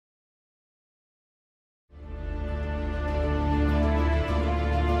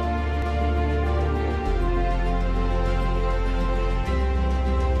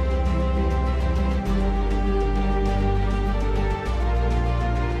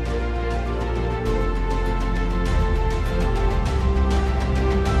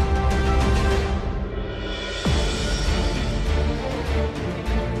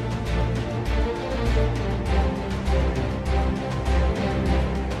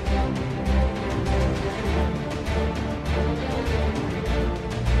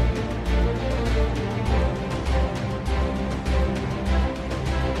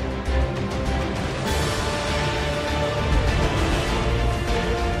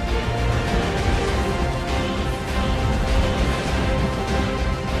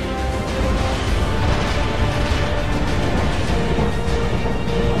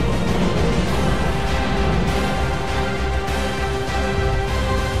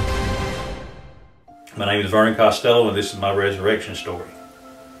My name is Vernon Costello, and this is my resurrection story.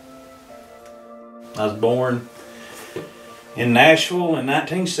 I was born in Nashville in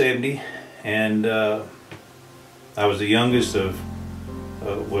 1970, and I was the youngest of,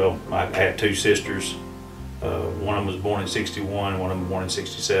 well, I had two sisters. One of them was born in 61, one of them born in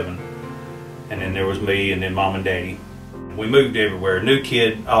 67. And then there was me, and then Mom and Daddy. We moved everywhere. New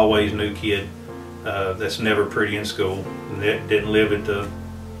kid, always new kid. That's never pretty in school. Didn't live at the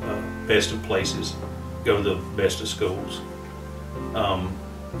best of places, go to the best of schools.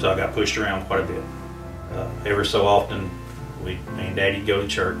 So I got pushed around quite a bit. Every so often, me and Daddy'd go to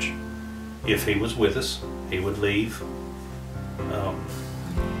church. If he was with us, he would leave.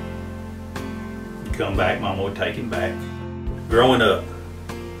 Come back, Mama would take him back. Growing up,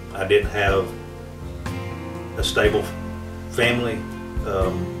 I didn't have a stable family.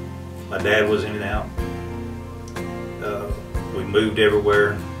 My dad was in and out. We moved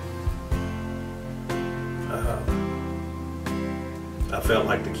everywhere. I felt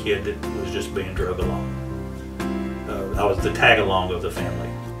like the kid that was just being drug along. I was the tag along of the family.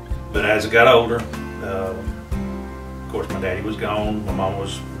 But as I got older, of course my daddy was gone. I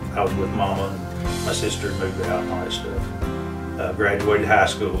was with Mama, and my sister moved out and all that stuff. Graduated high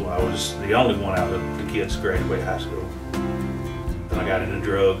school. I was the only one out of the kids to graduate high school. Then I got into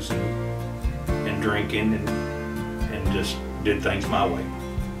drugs and drinking and just did things my way.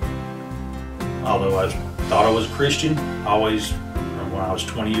 Although I thought I was a Christian, always when I was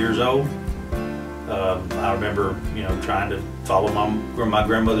 20 years old. I remember, trying to follow my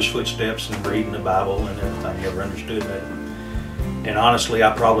grandmother's footsteps and reading the Bible and everything. Never understood that. And honestly,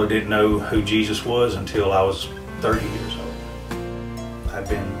 I probably didn't know who Jesus was until I was 30 years old.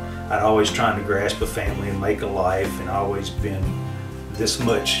 I'd always trying to grasp a family and make a life, and always been this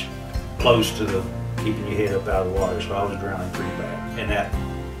much close to the keeping your head up out of the water, so I was drowning pretty bad. And that,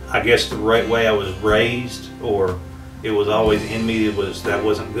 I guess the right way I was raised, or it was always in me, that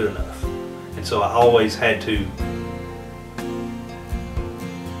wasn't good enough. And so I always had to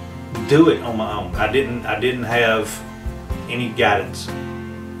do it on my own. I didn't have any guidance.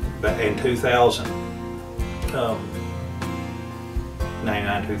 But in 2000,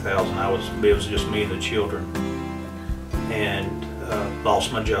 99, 2000, it was just me and the children, and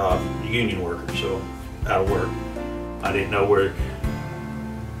lost my job, union worker, so out of work. I didn't know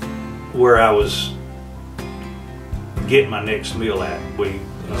where I was getting my next meal at.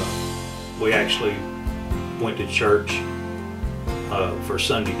 We actually went to church for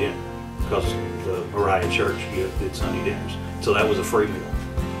Sunday dinner, because the Mariah Church did Sunday dinners. So that was a free meal.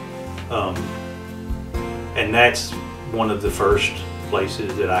 And that's one of the first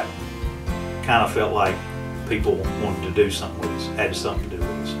places that I kind of felt like people wanted to do something with us, had something to do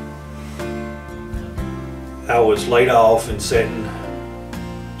with us. I was laid off and sitting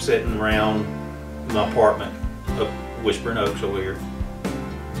around my apartment up Whispering Oaks over here.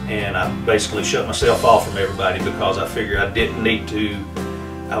 And I basically shut myself off from everybody because I figured I didn't need to.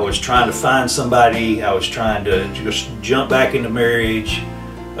 I was trying to find somebody. I was trying to just jump back into marriage,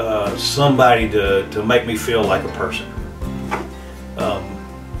 somebody to make me feel like a person,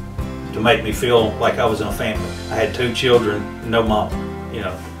 to make me feel like I was in a family. I had two children, no mom,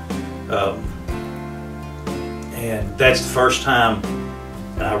 and that's the first time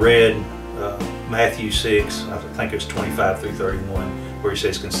I read Matthew 6, I think it's 25 through 31, where he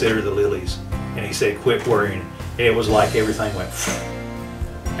says, "Consider the lilies," and he said, "Quit worrying." And it was like everything went,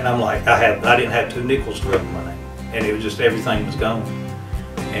 and I'm like, I didn't have 2 nickels to rub in my name, and it was just, everything was gone.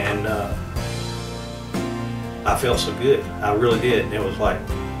 And I felt so good. I really did. And it was like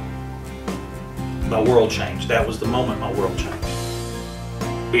my world changed. That was the moment my world changed.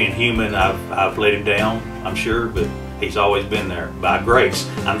 Being human, I've let him down, I'm sure, but he's always been there by grace.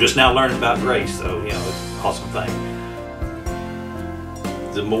 I'm just now learning about grace, so it's an awesome thing.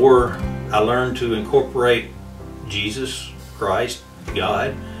 The more I learned to incorporate Jesus Christ,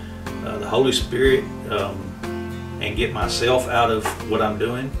 God, the Holy Spirit, and get myself out of what I'm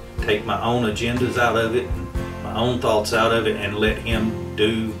doing, take my own agendas out of it, and my own thoughts out of it, and let Him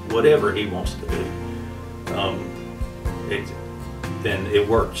do whatever He wants to do, then it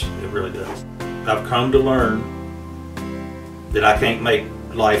works. It really does. I've come to learn that I can't make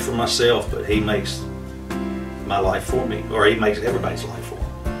life for myself, but He makes my life for me, or He makes everybody's life for me.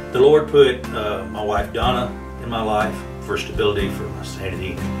 The Lord put my wife Donna in my life for stability, for my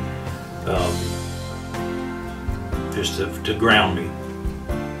sanity, just to ground me.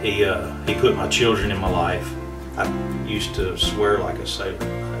 He put my children in my life. I used to swear like a sailor.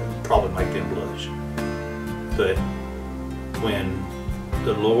 I'd probably make them blush. But when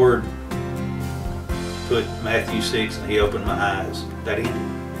the Lord put Matthew 6 and He opened my eyes, that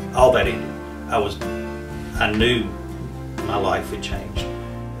ended. All that ended. I was I knew my life had changed.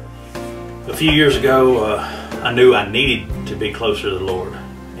 A few years ago, I knew I needed to be closer to the Lord,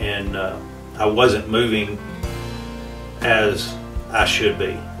 and I wasn't moving as I should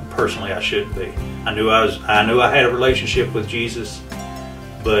be. Personally, I shouldn't be. I knew I had a relationship with Jesus,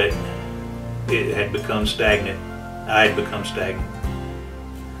 but it had become stagnant. I had become stagnant.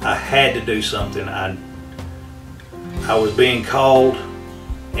 I had to do something. I was being called,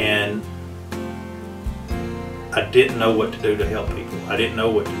 and I didn't know what to do to help people. I didn't know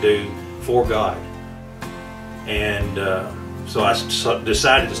what to do for God. And so I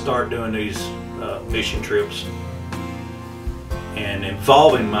decided to start doing these mission trips and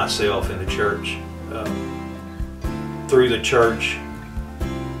involving myself in the church. Through the church,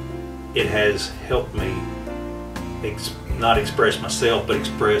 it has helped me not express myself, but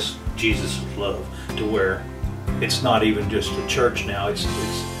express Jesus' love, to where it's not even just the church now,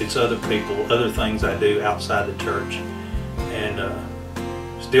 it's other people, other things I do outside the church. And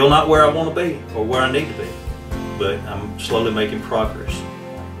still not where I want to be or where I need to be, but I'm slowly making progress.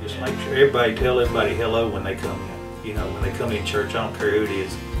 Just make sure tell everybody hello when they come in. You know, when they come in church, I don't care who it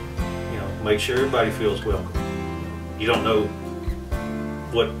is, you know, make sure everybody feels welcome. You don't know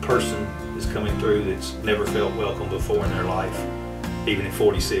what person is coming through that's never felt welcome before in their life, even at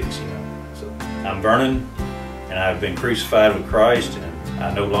 46, you know. So I'm Vernon, and I've been crucified with Christ, and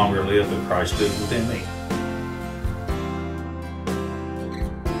I no longer live, but Christ lives within me.